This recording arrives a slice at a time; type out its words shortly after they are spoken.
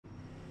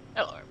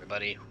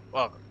everybody,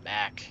 welcome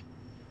back.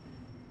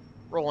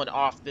 Rolling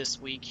off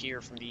this week here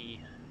from the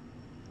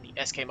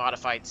SK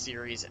Modified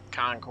series at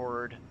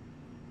Concord.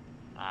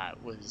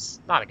 It was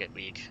not a good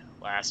week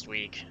last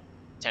week.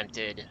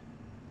 Attempted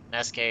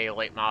an SK,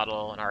 late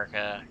model, and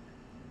ARCA.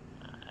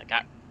 I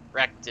got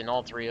wrecked in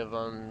all three of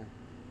them.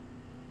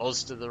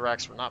 Most of the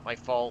wrecks were not my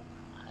fault.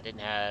 I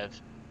didn't have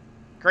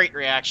great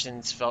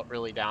reactions, felt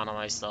really down on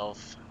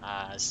myself,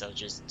 so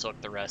just took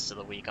the rest of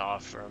the week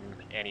off from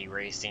any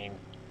racing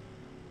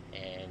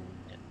and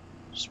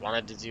just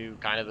wanted to do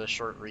kind of a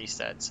short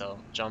reset. So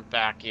jump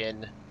back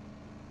in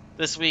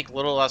this week, a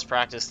little less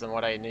practice than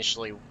what I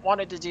initially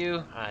wanted to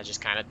do. I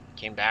just kind of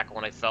came back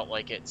when I felt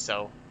like it,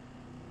 so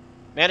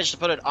managed to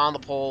put it on the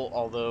pole,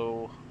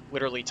 although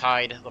literally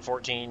tied the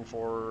 14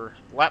 for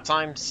lap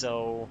time.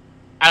 So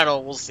I don't know,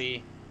 we'll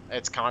see.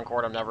 It's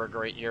Concord. I'm never a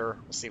great year.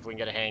 We'll see if we can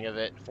get a hang of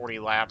it. 40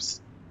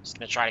 laps. Just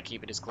gonna try to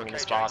keep it as clean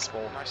as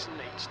possible. Nice and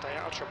neat. Stay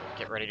out of trouble.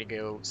 Get ready to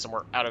go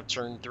somewhere out of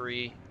turn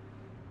 3.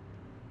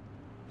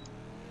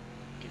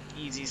 Get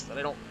easy so that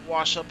I don't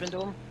wash up into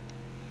them.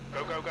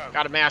 Go, go, go.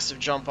 Got a massive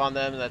jump on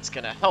them. That's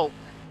gonna help.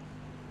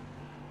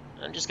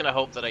 I'm just gonna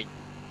hope that I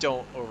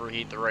don't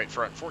overheat the right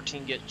front.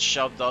 14 gets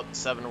shoved up,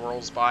 7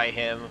 whirls by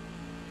him.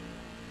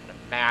 And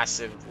a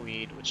massive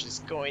lead, which is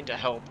going to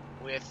help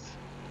with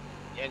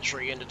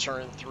entry into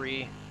turn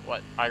 3,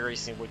 what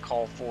iRacing would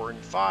call 4 and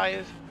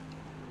 5,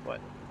 what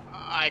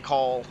I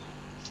call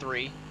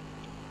 3.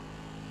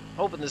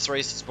 Hoping this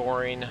race is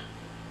boring.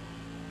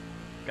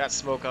 Got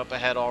smoke up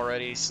ahead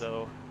already,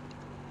 so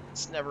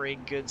it's never a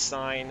good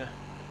sign.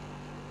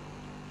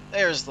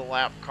 There's the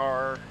lap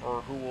car,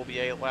 or who will be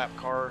a lap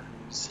car,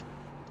 who's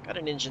got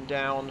an engine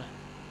down.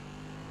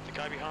 The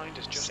guy behind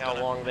is just see how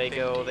long they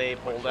go. They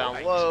pull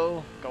down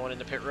low, going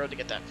into pit road to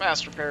get that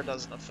fast repair.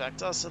 Doesn't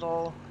affect us at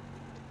all.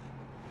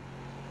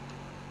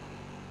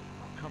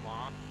 Come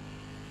on.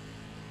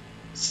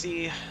 Let's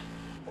see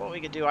what we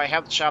could do. I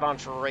have the shot on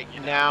for right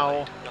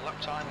now.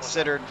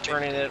 Considered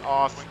turning it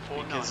off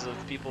because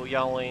of people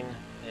yelling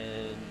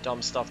and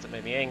dumb stuff that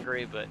made me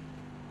angry, but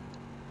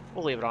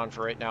we'll leave it on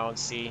for right now and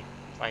see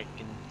if I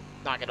can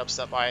not get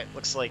upset by it.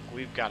 Looks like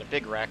we've got a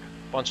big wreck.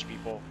 A bunch of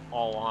people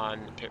all on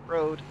pit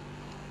road.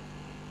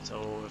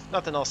 So if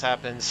nothing else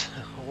happens,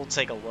 we'll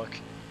take a look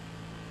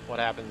what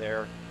happened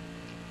there.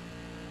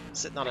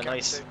 Sitting on a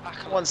nice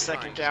 1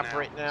 second gap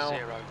right now.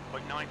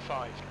 0.95.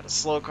 Got a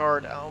slow car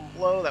down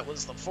low. That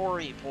was the 4.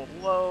 He pulled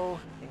low.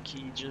 I think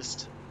he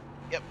just,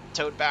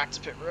 towed back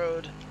to pit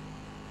road.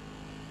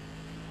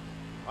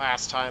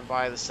 Last time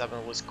by, the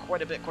 7 was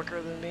quite a bit quicker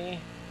than me.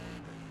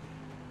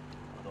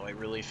 Although I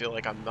really feel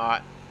like I'm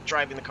not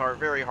driving the car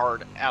very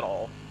hard at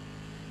all.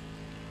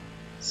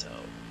 So,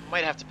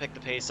 might have to pick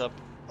the pace up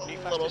a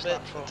little bit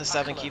if the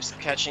 7 keeps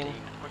catching.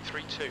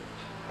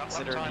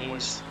 Considering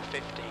he's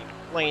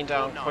laying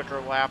down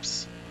quicker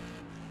laps.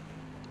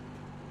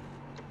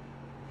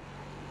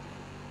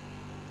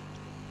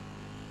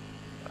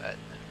 But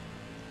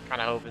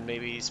kind of hoping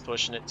maybe he's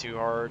pushing it too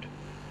hard.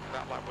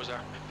 That lap was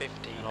at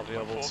 15. And I'll be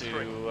able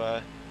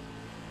to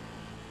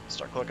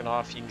start clicking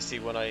off. You can see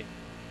when I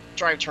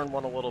drive turn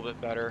 1 a little bit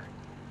better.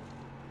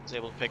 I was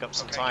able to pick up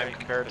some time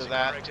compared to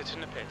that.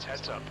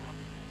 Heads up.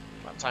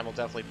 That time will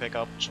definitely pick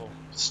up, which will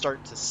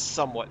start to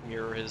somewhat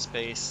mirror his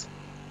pace.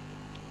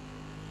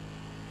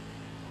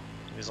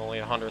 He was only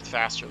 100th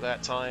faster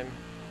that time.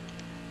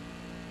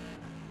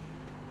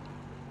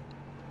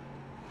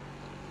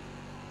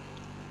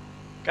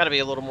 Got to be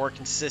a little more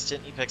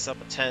consistent. He picks up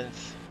a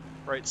 10th.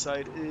 Right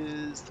side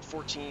is the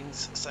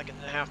 14's a second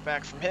and a half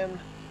back from him.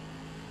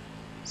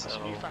 So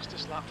that's new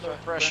fastest lap no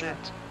for pressure.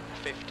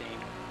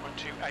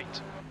 15.128.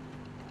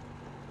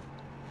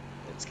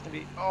 It's going to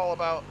be all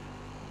about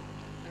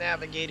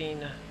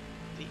navigating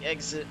the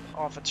exit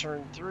off of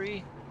turn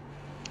 3.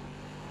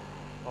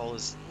 Ball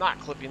is not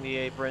clipping the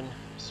apron.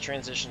 This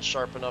transition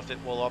sharp enough, it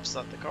will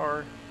upset the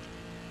car.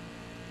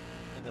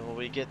 And then when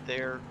we get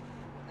there,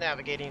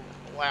 navigating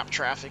lap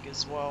traffic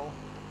as well.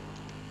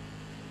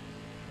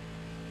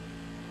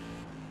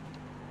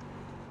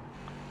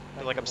 I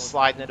feel like I'm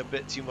sliding it a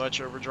bit too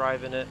much,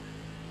 overdriving it.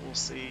 We'll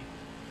see.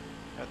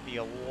 Got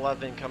the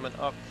 11 coming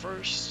up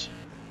first.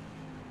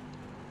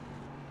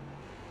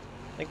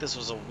 I think this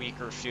was a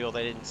weaker field.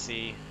 I didn't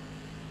see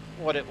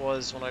what it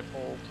was when I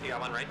pulled,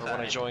 or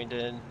when I joined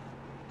in.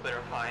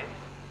 Clarifying.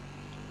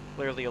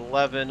 Clearly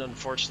 11.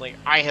 Unfortunately,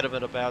 I hit him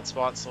in a bad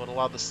spot, so it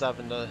allowed the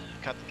 7 to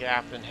cut the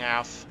gap in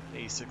half,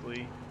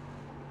 basically.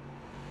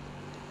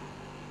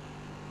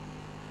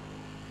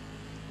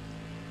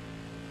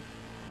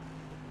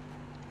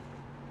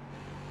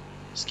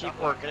 Just keep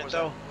working it,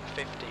 though.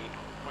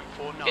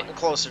 15.49. Getting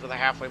closer to the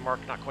halfway mark,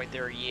 not quite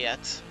there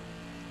yet.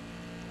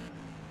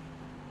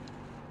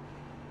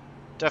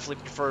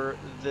 Definitely prefer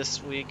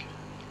this week.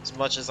 As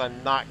much as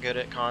I'm not good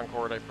at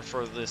Concord, I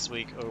prefer this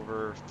week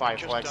over 5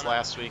 flags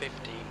last week.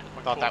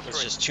 Thought that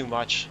was just too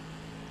much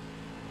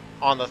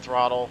on the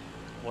throttle.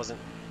 Wasn't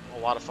a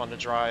lot of fun to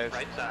drive.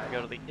 Right side.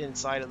 Go to the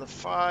inside of the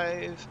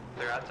 5.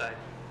 Clear outside.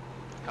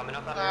 Coming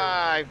up on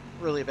the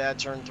Really bad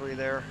turn 3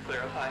 there.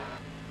 clear up high.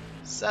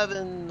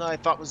 7, I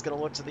thought was going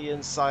to look to the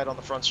inside on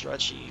the front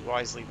stretch. He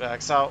wisely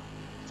backs out.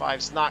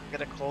 5's not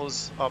going to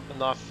close up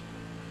enough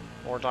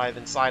or dive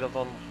inside of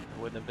him.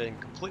 I wouldn't have been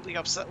completely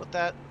upset with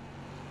that,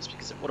 just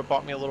because it would have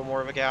bought me a little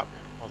more of a gap.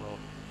 Although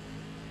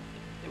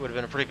it would have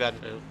been a pretty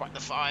bad move by the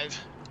 5.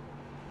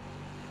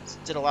 So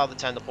it did allow the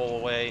 10 to pull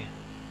away.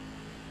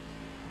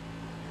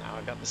 Now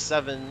I've got the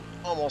 7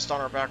 almost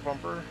on our back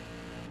bumper.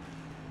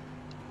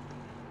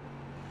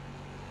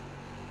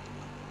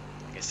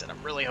 Like I said,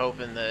 I'm really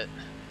hoping that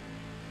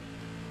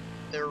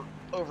they're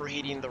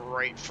overheating the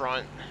right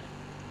front,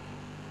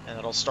 and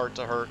it'll start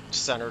to hurt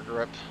center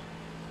grip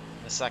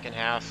in the second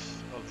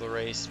half of the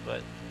race,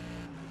 but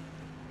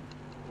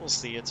we'll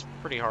see. It's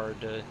pretty hard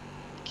to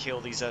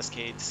kill these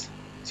Escades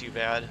too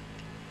bad.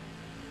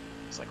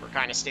 Looks like we're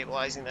kind of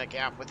stabilizing that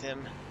gap with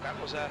him. That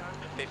was a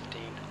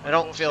 15. I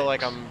don't feel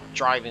like I'm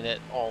driving it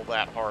all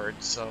that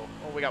hard, so...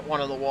 Oh, we got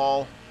one on the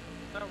wall.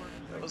 That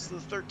was the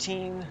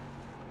 13.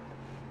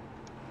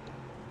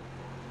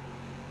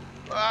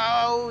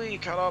 Oh, he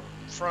cut up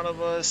in front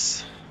of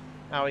us.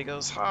 Now he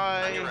goes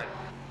high.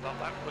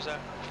 That was a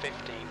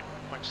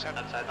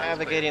 15.7.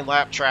 Navigating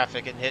lap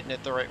traffic and hitting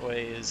it the right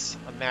way is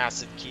a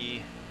massive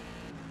key.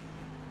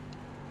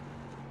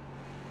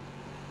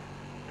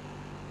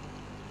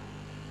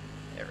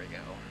 There we go.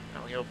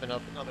 Now we open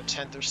up another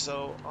 10th or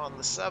so on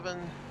the 7.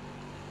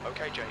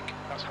 Okay, Jake,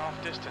 that's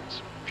half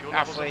distance. Fuel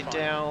levels are Halfway fine.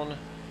 down.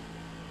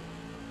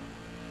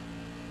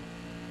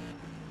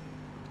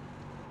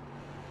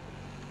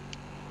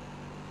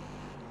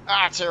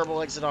 Ah,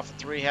 terrible exit off of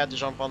 3. Had to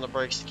jump on the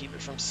brakes to keep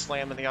it from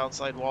slamming the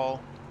outside wall.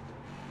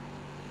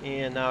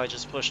 And now I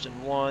just pushed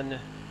in 1.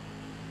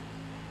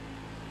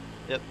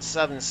 Yep,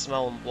 7's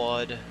smelling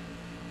blood.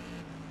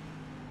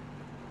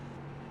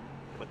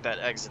 With that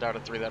exit out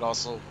of 3, that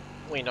also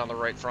leaned on the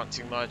right front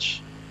too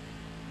much.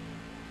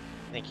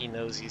 I think he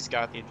knows he's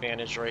got the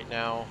advantage right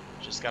now.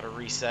 Just got to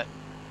reset.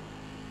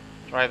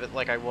 Drive it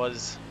like I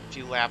was a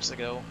few laps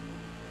ago.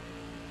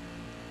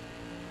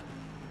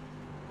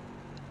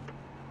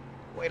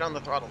 Wait on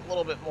the throttle a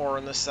little bit more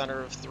in the center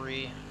of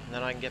 3, and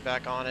then I can get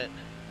back on it.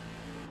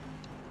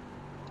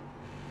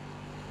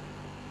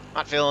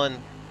 Not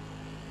feeling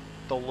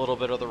the little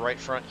bit of the right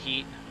front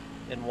heat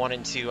in 1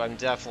 and 2. I'm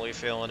definitely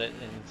feeling it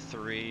in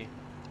 3.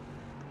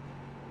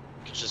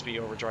 Could just be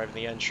overdriving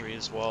the entry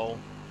as well.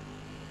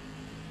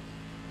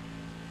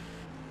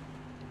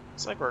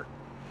 Looks like we're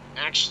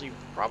actually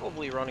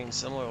probably running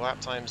similar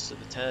lap times to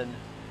the 10.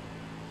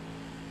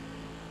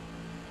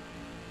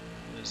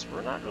 Because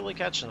we're not really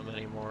catching them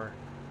anymore.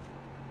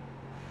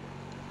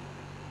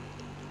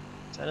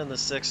 10 and the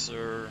 6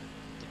 are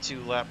the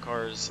 2 lap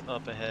cars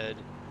up ahead.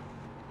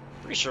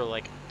 Pretty sure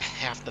like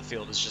half the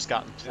field has just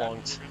gotten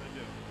plunked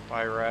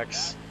by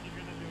wrecks.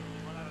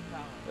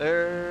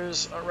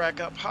 There's a wreck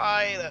up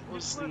high. That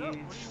was the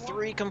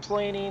 3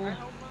 complaining.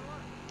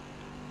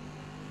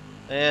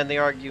 And the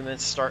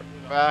arguments start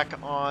back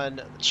on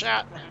the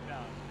chat.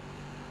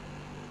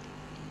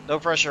 No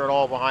pressure at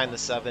all behind the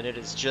 7. It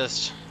is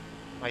just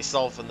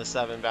myself and the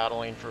 7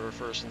 battling for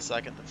first and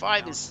second. The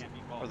 5 is,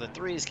 or the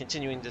 3 is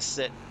continuing to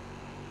sit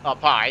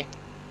up high.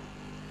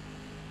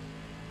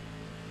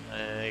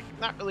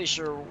 Not really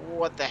sure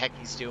what the heck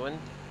he's doing.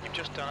 You've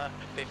just done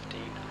a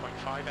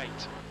 15.58.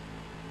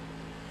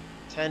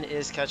 10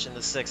 is catching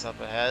the 6 up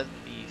ahead.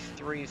 The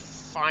 3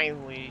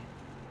 finally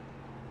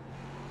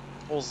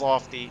pulls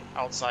off the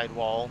outside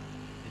wall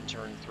in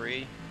turn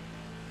 3.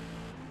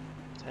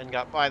 10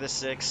 got by the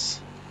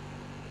 6.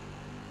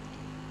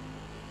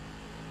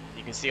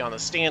 You can see on the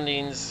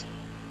standings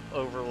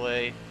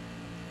overlay,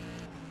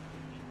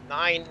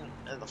 9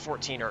 and the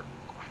 14 are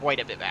quite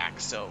a bit back,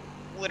 so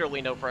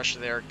literally no pressure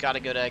there. Got a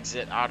good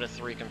exit out of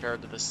 3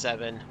 compared to the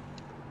 7.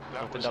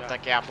 Opened up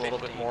that gap a little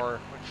bit more.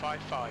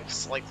 15.55.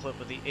 Slight clip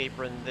of the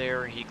apron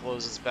there. He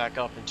closes back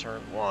up in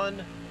turn 1.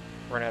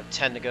 We're going to have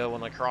 10 to go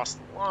when I cross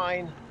the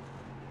line.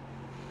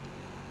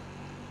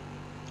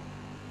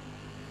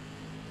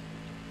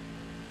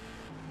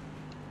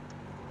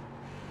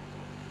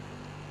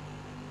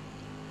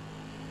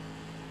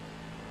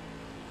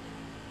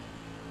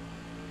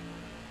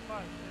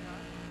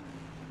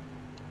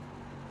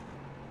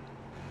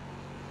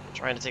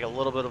 Trying to take a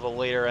little bit of a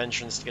later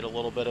entrance to get a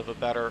little bit of a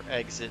better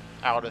exit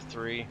out of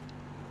 3.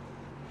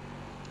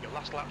 Your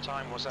last lap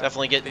time was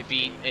Definitely getting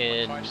beat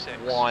in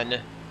 15.56. 1.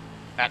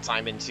 That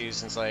time in 2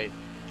 since I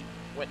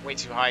went way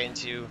too high in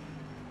 2.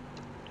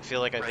 I feel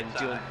like I've been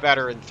doing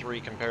better in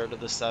 3 compared to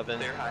the 7.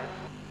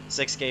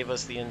 6 gave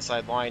us the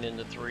inside line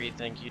into 3.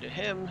 Thank you to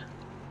him.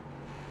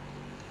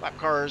 Lap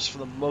cars, for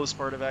the most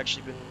part, have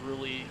actually been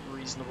really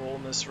reasonable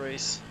in this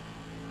race.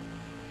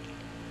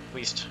 At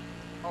least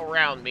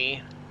around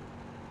me.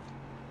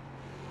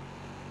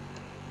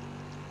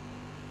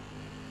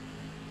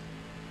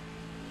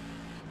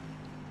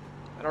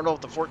 I don't know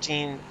if the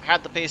 14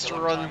 had the pace to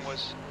run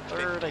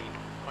third.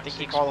 I think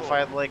he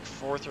qualified like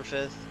 4th or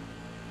 5th.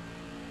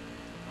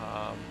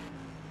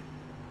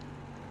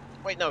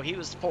 Wait, no, he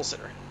was the pole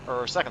sitter,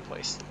 or 2nd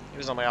place. He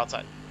was on my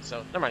outside,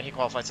 so never mind, he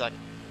qualified 2nd.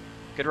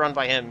 Good run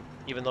by him,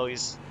 even though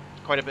he's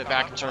quite a bit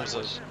back in terms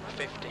of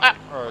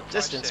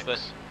distance, but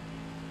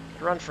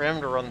good run for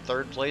him to run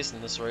 3rd place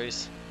in this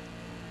race.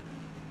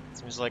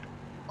 Seems like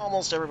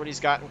almost everybody's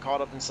gotten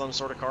caught up in some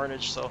sort of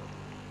carnage, so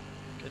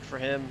good for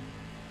him.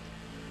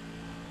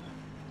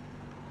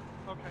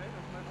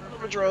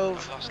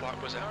 Drove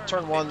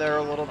turn 1 there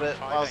a little bit,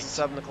 allows the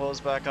 7 to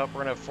close back up.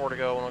 We're going to have 4 to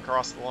go and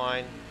across the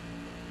line.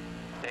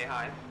 Stay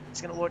high.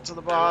 He's going to look to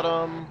the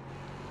bottom,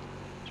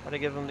 try to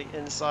give him the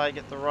inside,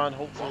 get the run,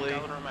 hopefully.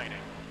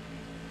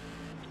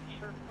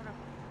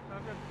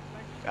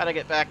 Got to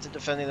get back to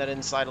defending that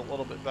inside a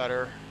little bit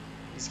better.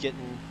 He's going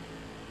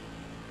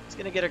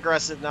to get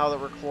aggressive now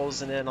that we're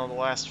closing in on the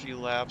last few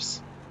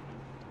laps.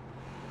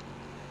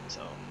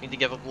 So, need to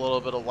give up a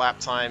little bit of lap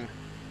time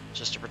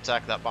just to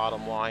protect that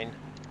bottom line.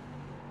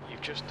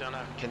 You've just done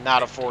a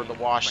Cannot afford the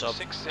wash up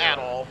at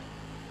all.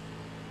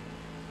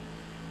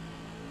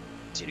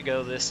 2 to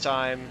go this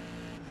time.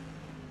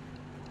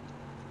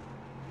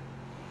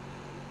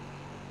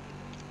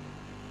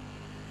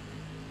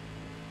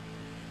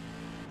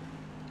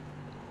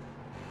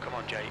 Come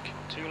on, Jake.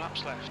 2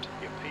 laps left.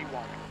 You're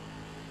P1.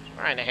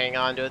 Trying to hang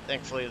on to it.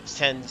 Thankfully, the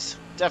 10's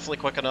definitely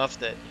quick enough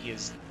that he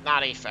is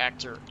not a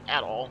factor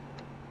at all.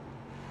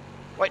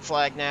 White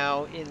flag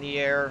now in the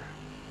air.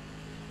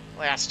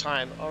 Last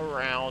time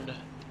around.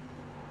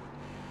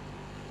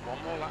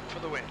 1 more lap for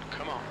the win.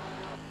 Come on.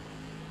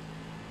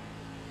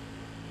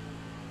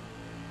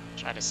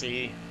 Try to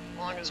see as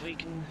long as we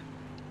can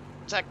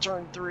protect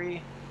turn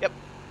 3. Yep.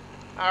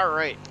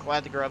 Alright,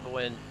 glad to grab the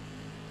win.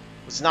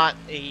 Was not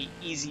a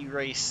easy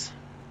race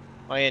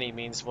by any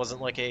means. Wasn't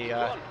like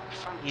a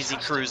easy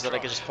cruise that I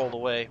could just pull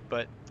away,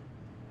 but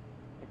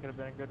it could have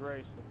been a good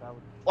race. If that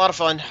was a lot of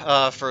fun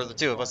for the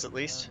 2 of us at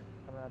least.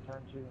 Coming out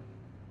turn 2.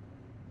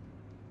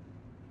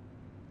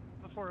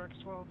 The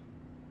 4x12.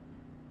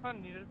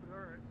 Unneeded, but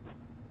alright.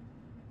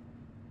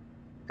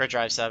 Great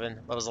drive, 7.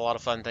 That was a lot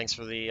of fun. Thanks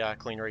for the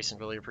clean racing.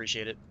 Really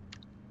appreciate it.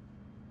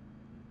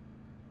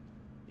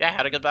 Yeah, I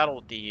had a good battle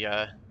with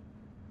the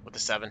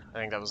 7. I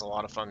think that was a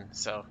lot of fun.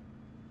 So,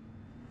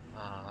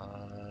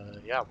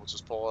 yeah, we'll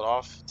just pull it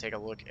off. Take a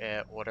look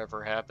at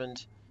whatever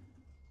happened.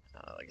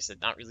 Like I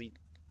said, not really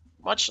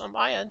much on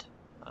my end.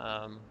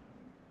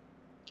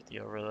 Get the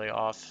overlay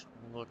off.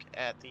 Look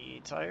at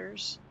the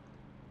tires.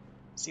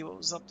 See what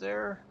was up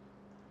there.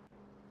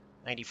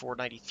 94,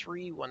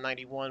 93,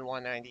 191,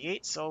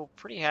 198. So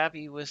pretty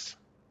happy with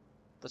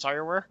the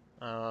tire wear.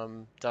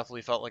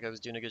 Definitely felt like I was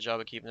doing a good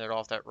job of keeping it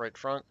off that right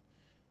front.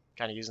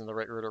 Kind of using the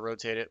right rear to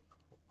rotate it,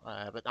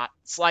 but not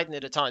sliding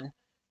it a ton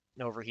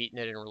and overheating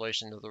it in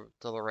relation to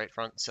the right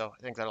front. So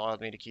I think that allowed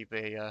me to keep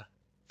a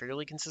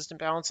fairly consistent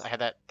balance. I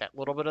had that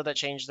little bit of that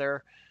change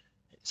there,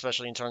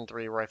 especially in turn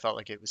 3 where I felt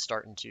like it was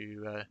starting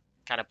to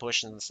kind of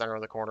push in the center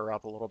of the corner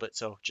up a little bit.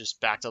 So just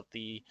backed up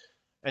the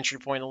entry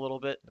point a little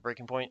bit, the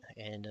braking point,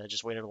 and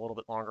just waited a little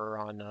bit longer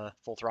on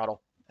full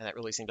throttle, and that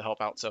really seemed to help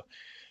out. So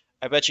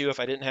I bet you if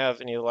I didn't have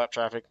any of the lap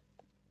traffic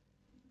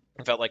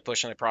and felt like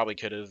pushing, I probably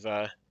could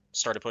have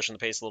started pushing the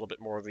pace a little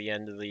bit more at the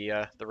end of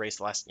the race,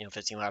 the last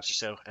 15 laps or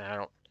so. And I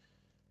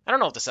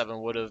don't know if the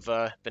 7 would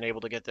have been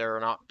able to get there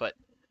or not, but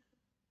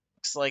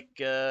looks like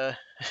the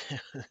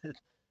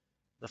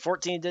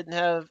 14 didn't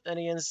have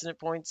any incident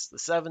points, the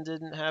 7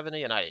 didn't have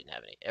any, and I didn't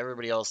have any.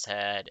 Everybody else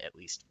had at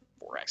least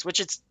 4x, which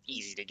it's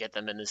easy to get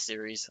them in this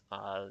series.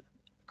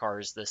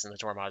 Cars, this and the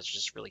Tour mods are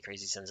just really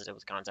crazy sensitive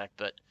with contact,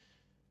 but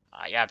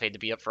yeah, I paid to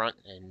be up front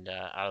and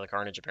out of the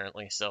carnage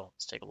apparently. So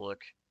let's take a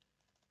look.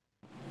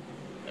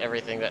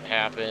 Everything that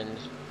happened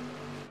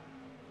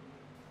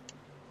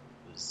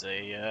was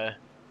it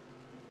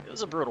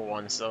was a brutal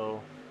one.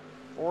 So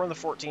 4 and the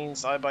 14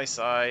 side by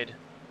side.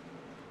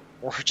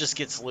 4 just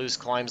gets loose,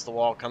 climbs the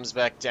wall, comes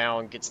back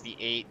down, gets the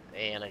 8,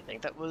 and I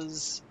think that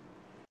was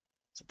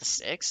it the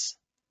 6?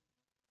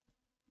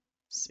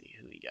 Let's see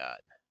who he got.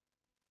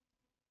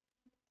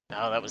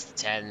 No, that was the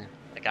 10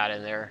 that got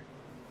in there.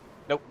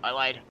 Nope, I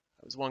lied.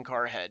 I was 1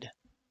 car ahead.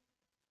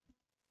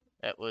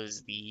 That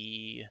was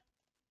the...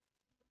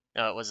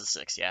 No, it was the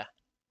 6, yeah.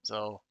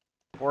 So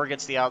 4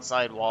 gets the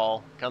outside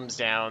wall, comes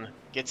down,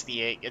 gets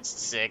the 8, gets the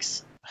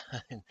 6.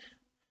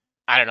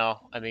 I don't know.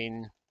 I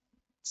mean,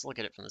 let's look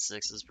at it from the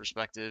 6's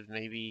perspective.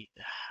 Maybe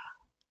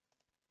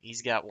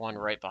he's got 1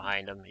 right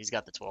behind him. He's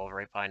got the 12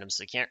 right behind him,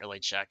 so he can't really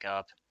check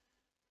up.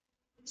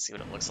 Let's see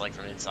what it looks like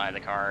from inside the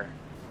car.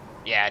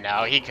 Yeah,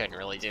 no, he couldn't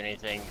really do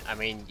anything. I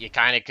mean, you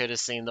kind of could have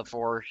seen the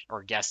 4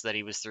 or guessed that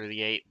he was through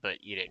the 8,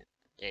 but you didn't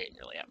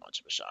really have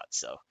much of a shot.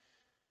 So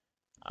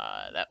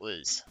that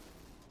was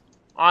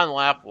on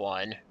lap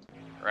 1,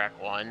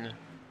 rack 1.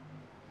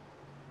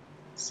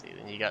 Let's see,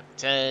 then you got the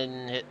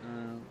 10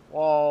 hitting the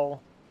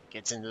wall,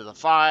 gets into the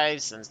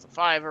 5, sends the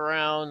 5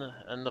 around,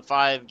 and the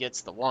 5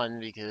 gets the 1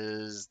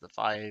 because the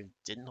 5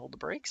 didn't hold the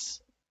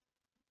brakes.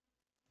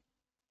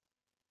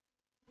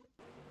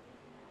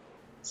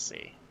 Let's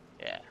see,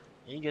 yeah.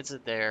 He gets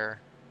it there,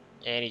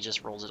 and he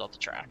just rolls it up the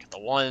track. The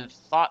 1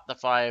 thought the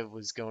 5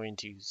 was going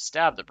to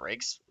stab the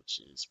brakes, which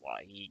is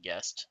why he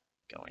guessed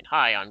going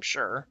high, I'm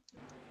sure.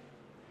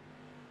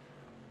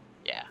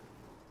 Yeah,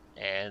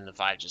 and the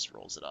 5 just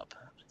rolls it up.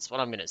 That's what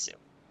I'm going to assume.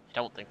 I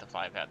don't think the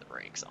 5 had the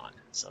brakes on,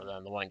 so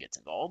then the 1 gets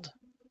involved.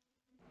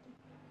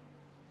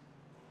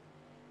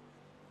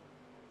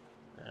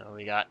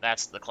 We got,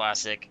 that's the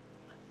classic.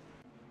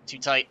 Too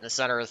tight in the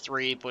center of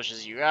 3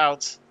 pushes you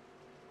out.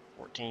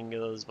 14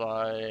 goes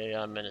by.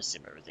 I'm going to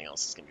assume everything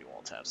else is going to be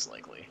wall taps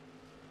likely.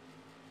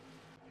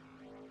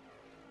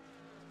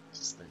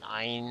 This is the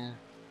 9.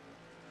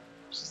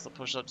 This is the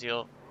push-up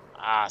deal.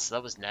 Ah, so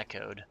that was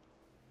netcode.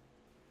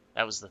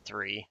 That was the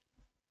 3.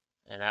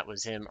 And that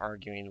was him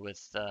arguing with,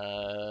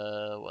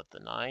 what, the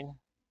 9?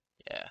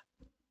 Yeah.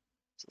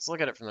 So let's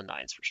look at it from the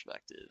 9's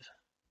perspective.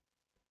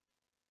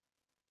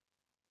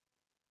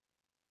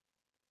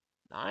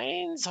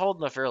 9's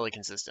holding a fairly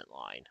consistent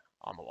line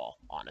on the wall,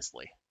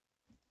 honestly.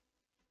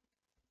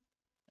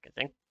 I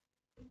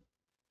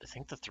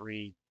think the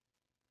 3,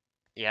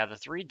 yeah, the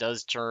 3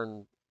 does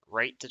turn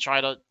right to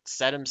try to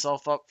set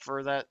himself up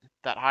for that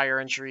higher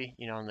entry,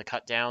 you know, in the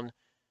cut down.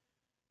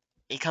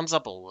 He comes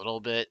up a little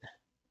bit.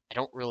 I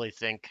don't really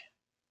think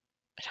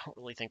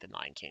the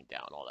 9 came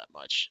down all that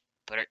much.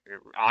 But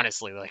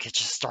honestly, like, it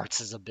just starts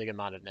as a big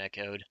amount of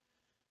netcode.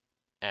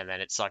 And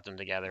then it sucked them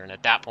together. And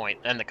at that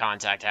point, then the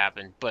contact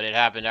happened. But it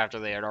happened after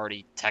they had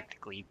already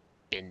technically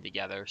been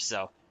together.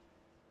 So,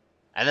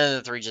 and then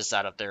the 3 just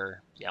sat up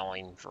there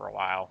yelling for a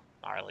while.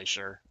 Not really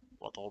sure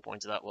what the whole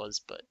point of that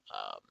was. But,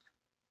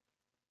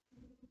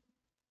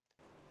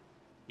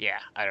 yeah,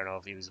 I don't know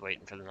if he was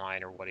waiting for the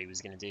 9 or what he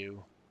was going to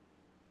do.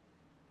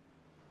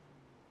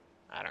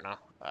 I don't know.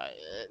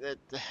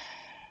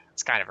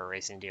 It's kind of a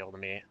racing deal to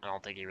me. I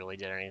don't think he really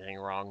did anything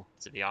wrong,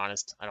 to be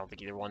honest. I don't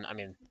think either one. I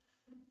mean,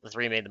 the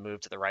 3 made the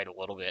move to the right a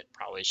little bit.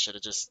 Probably should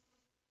have just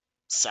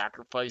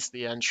sacrificed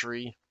the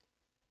entry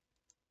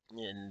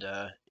and,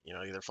 you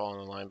know, either fallen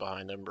in line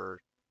behind him or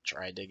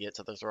tried to get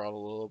to the throttle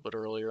a little bit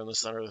earlier in the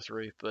center of the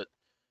 3. But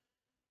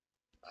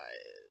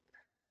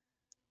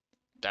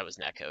that was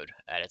netcode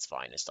at its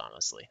finest,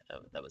 honestly.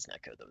 That was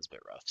netcode. That was a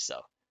bit rough. So,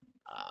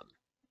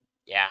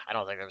 yeah, I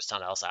don't think there was a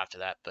ton else after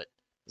that, but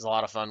it was a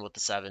lot of fun with the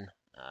 7.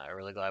 I'm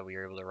really glad we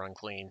were able to run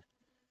clean.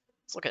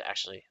 Let's look at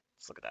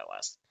that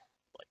last,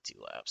 like, 2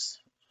 laps.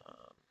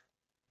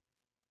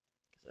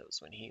 That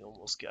was when he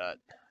almost got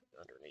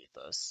underneath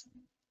us.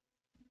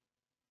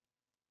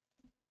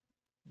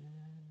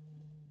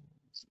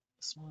 Is it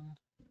this one?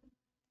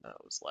 No,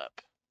 it was lap.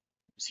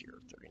 It was here,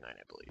 39,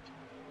 I believe.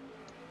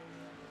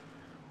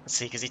 Let's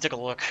see, because he took a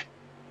look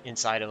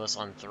inside of us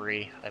on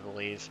 3, I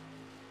believe.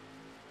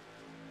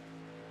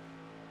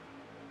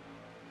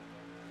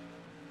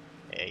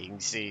 Yeah, you can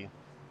see.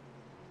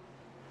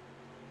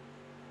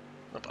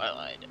 Nope, I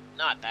lied.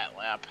 Not that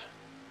lap.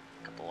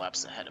 A couple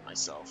laps ahead of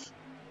myself.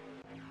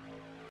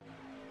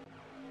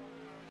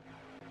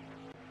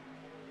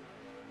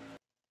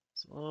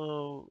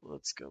 So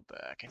let's go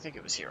back. I think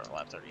it was here on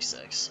lap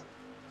 36.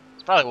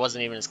 It probably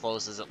wasn't even as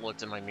close as it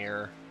looked in my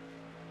mirror.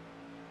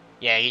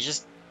 Yeah, he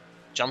just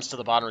jumps to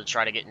the bottom to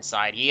try to get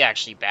inside. He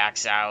actually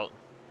backs out.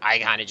 I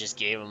kind of just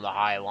gave him the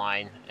high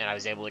line, and I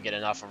was able to get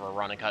enough of a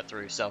run and cut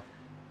through. So,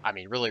 I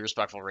mean, really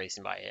respectful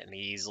racing by him.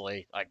 He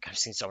easily, like, I've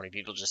seen so many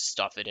people just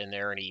stuff it in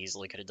there, and he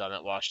easily could have done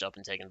it, washed up,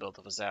 and taken both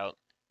of us out.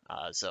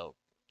 So,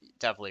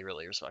 definitely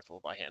really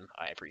respectful by him.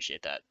 I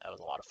appreciate that. That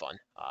was a lot of fun.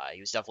 He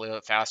was definitely a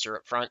bit faster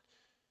up front,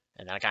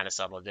 and then I kind of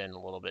settled in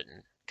a little bit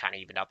and kind of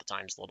evened out the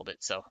times a little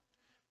bit. So,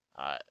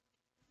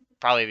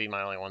 probably be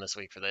my only one this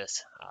week for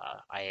this.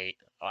 I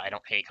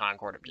don't hate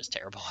Concord. I'm just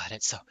terrible at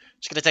it. So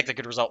just gonna take the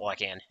good result while I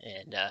can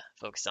and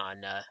focus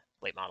on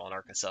late model and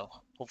ARCA. So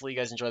hopefully you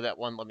guys enjoy that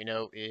one. Let me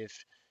know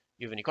if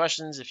you have any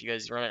questions, if you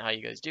guys run it, how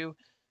you guys do,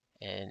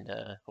 and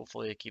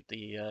hopefully keep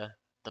the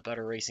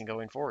better racing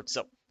going forward.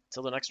 So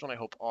until the next one, I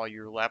hope all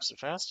your laps are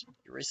fast,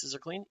 your races are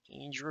clean,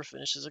 and your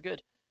finishes are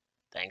good.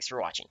 Thanks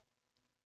for watching.